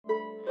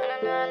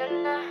And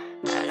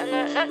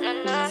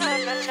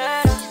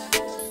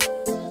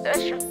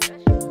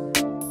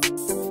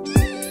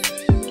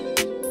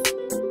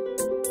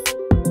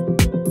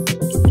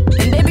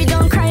baby,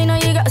 don't cry, you know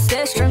you gotta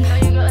stay strong.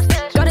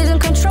 God is in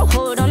control,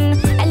 hold on.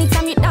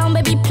 Anytime you're down,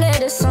 baby, play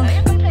this song.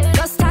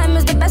 God's time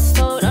is the best,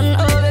 hold on.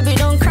 Oh, baby,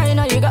 don't cry, you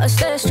know you gotta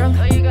stay strong.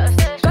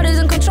 God is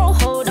in control,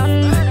 hold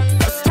on.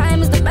 God's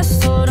time is the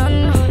best, hold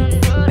on.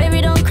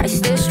 Baby, don't cry,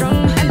 stay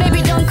strong. And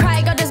baby, don't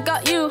cry, God has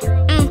got you.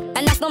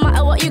 And that's no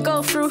matter what you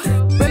go through.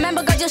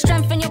 Remember, God, your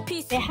strength and your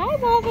peace. Say hi,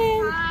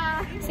 Marvin.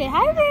 Hi. Say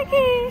hi,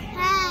 Vicky.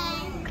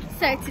 Hi.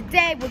 So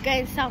today we're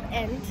going South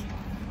End.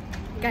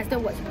 Guys,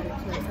 don't watch my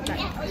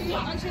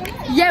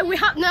Yeah, we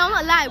have. No, I'm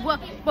not live.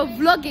 We're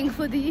vlogging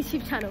for the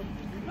YouTube channel.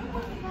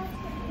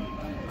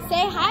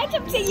 Say hi to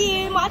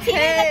you, Martin.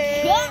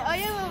 Hey. Oh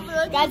yeah, we're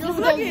vlogging. Guys, this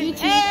is on YouTube.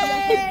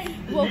 Hey.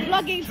 We're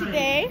vlogging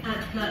today.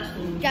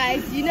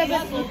 Guys, you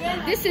never.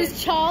 This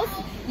is Charles.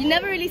 You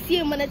never really see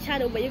him on the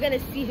channel, but you're gonna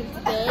see him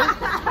today.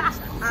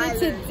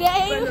 So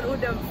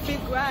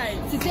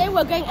today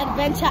we're going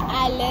Adventure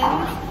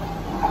Island.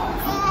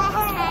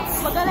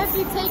 We're gonna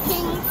be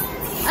taking.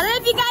 I don't know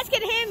if you guys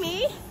can hear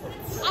me.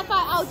 I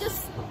thought I'll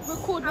just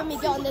record when we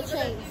get on the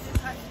train.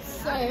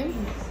 So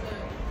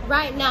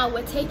right now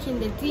we're taking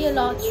the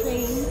DLR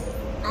train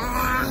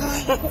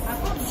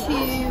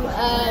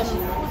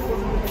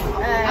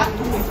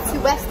to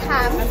West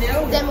Ham.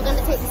 Then we're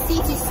gonna take the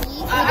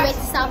C2C all the way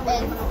to South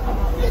End.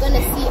 You're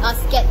gonna see us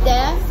get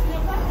there.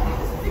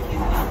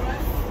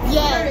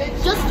 Yeah,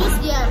 just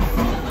yeah.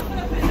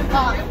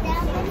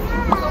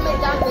 Comment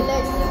down below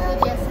if you could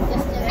just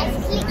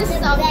this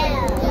is our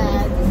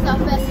this is our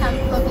first time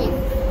vlogging.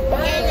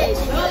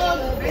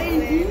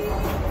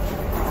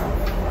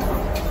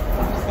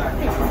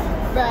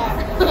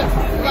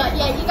 But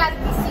yeah, you guys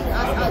will see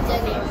our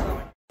journey.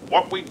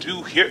 What we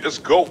do here is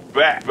go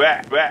back.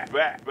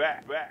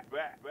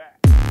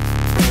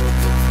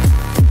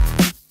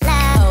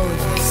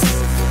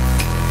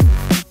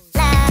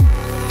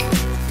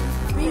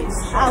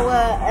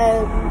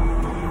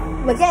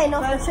 We're getting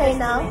off the train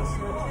now,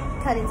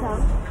 Canning Town.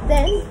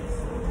 Then,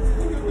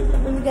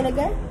 where are we gonna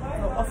go?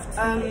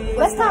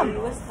 West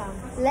Ham. West Ham.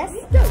 Let's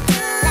go.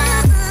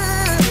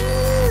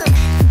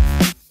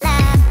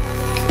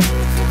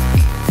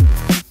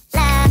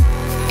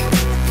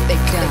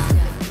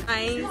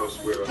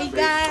 Hey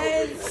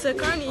guys, so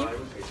currently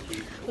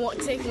we're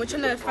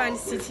trying to find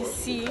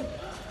CTC.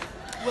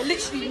 We're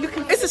literally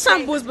looking for it's a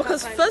shambles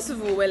because first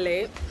of all we're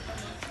late.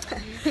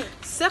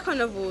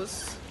 Second of all,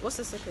 what's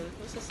the second?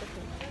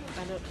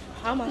 I don't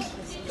how am I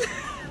supposed to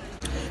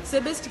So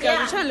basically guys,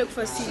 we're trying to look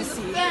for a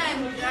CTC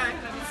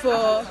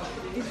for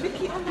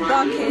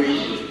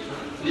Barking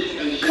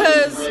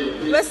because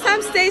West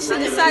Ham Station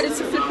decided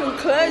to flip and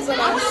close on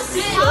us.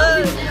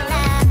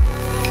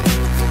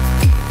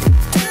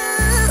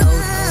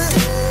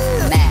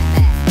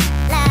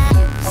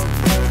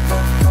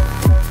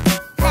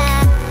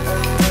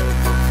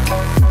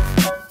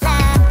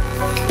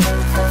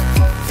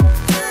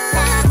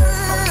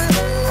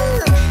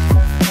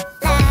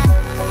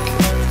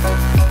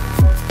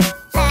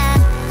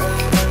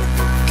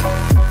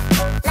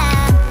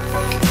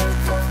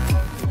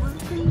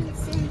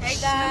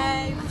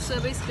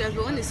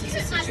 We're on the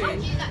CTC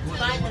train.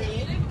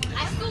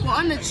 We're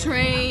on the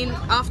train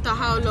after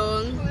how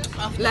long?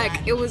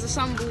 Like it was a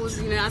shambles,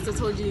 you know, as I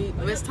told you,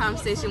 West Ham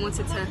Station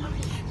wanted to.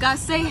 Guys,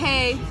 say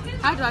hey.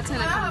 How do I turn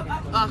the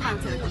camera? Oh, I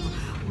can't turn the camera.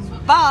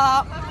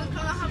 But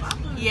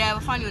yeah,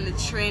 we're finally on the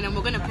train and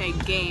we're gonna play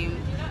a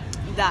game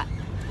that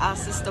our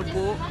sister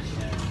bought.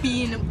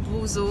 Being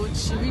boozled,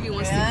 she really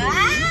wants to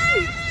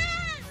play.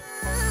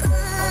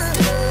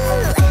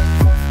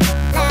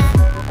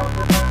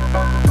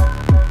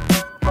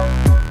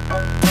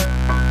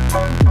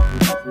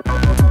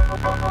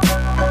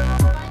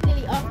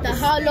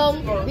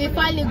 We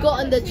finally got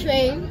on the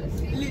train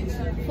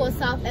for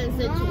South End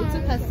Central. It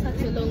took us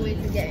such a long way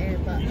to get here,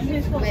 but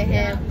we're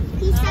here.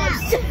 Peace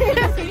out.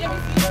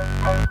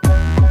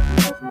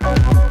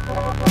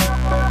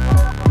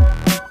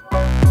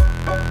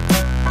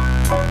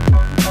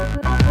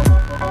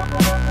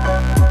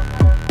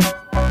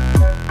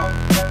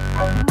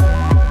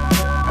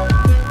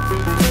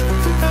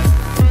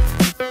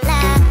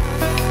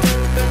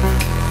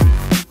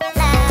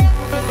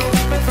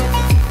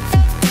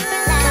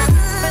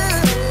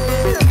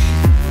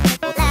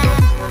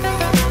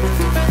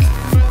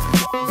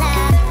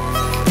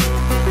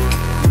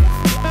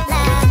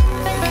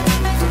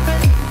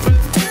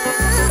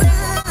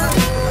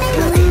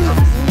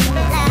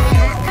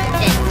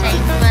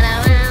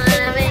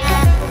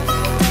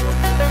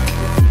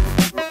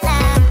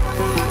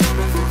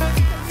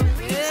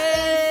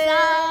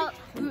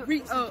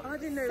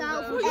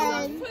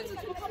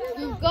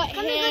 We've got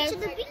here. To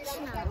the beach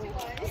now.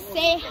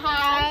 Say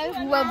hi.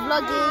 We're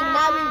vlogging.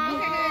 Now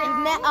we've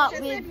met up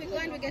with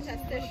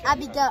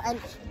Abigail and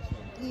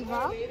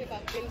Eva.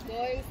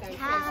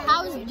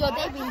 How's your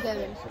day been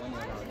going?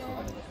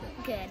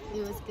 Good.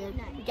 It was good.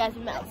 You guys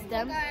met up with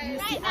them. You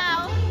see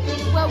now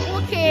we're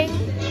walking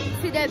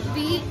to the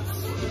beach.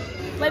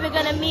 where we're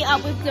gonna meet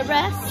up with the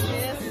rest.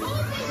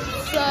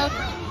 So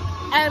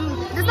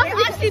there's nothing.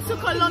 It actually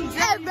took a long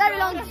journey. A very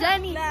long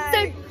journey.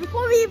 So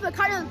before we even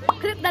carry on,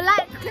 click the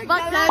like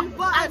button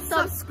and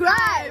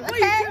subscribe. What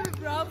Okay? are you doing,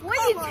 bro? What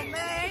are you Come on, doing?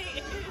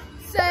 mate.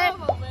 So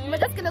we're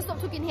just gonna stop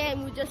talking here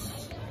and we'll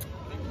just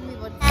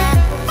move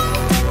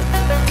on.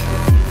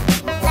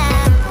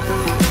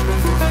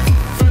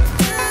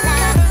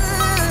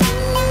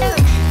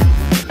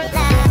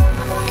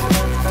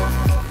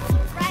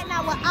 Right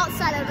now we're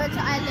outside Adventure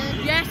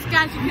Island. Yes,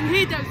 guys, you can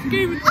hear them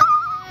screaming.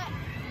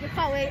 We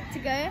can't wait to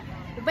go.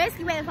 We're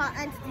basically waiting for our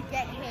auntie to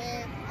get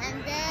here,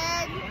 and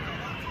then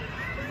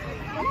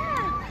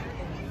yeah.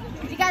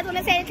 Do you guys want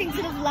to say anything to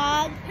the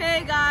vlog?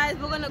 Hey guys,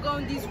 we're gonna go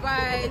on these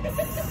rides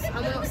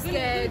and we're not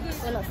scared.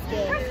 We're not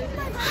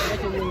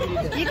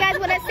scared. Do you guys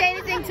want to say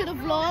anything to the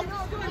vlog?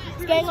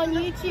 It's going on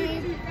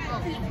YouTube.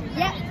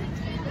 Yep.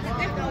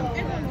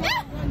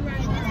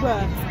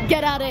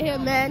 Get out of here,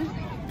 man.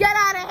 Get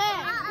out of here.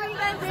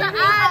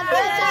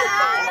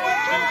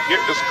 Here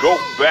is go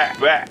back.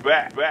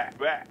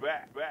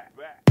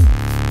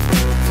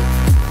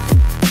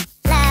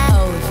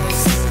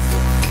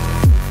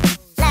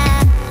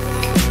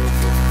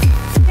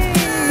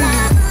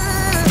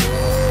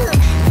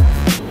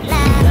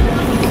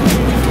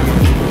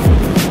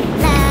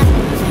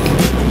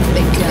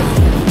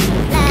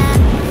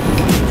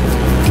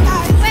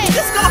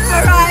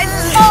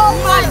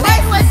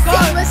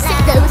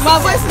 My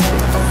voice.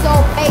 So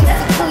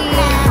basically,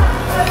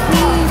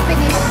 we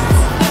finished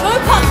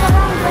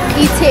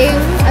eating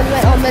and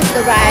went on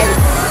Mr. Ride.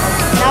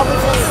 Now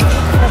we're just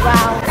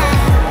around.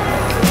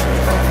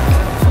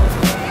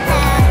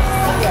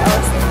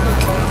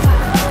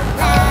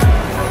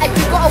 And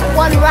we got on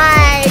one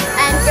ride,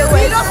 and it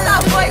was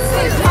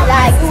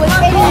like it was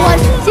anyone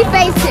she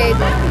fainted,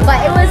 but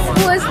it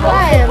was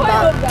fine.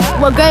 But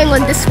we're going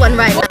on this one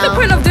right What's the now.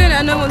 point of doing it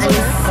and no one's on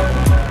it?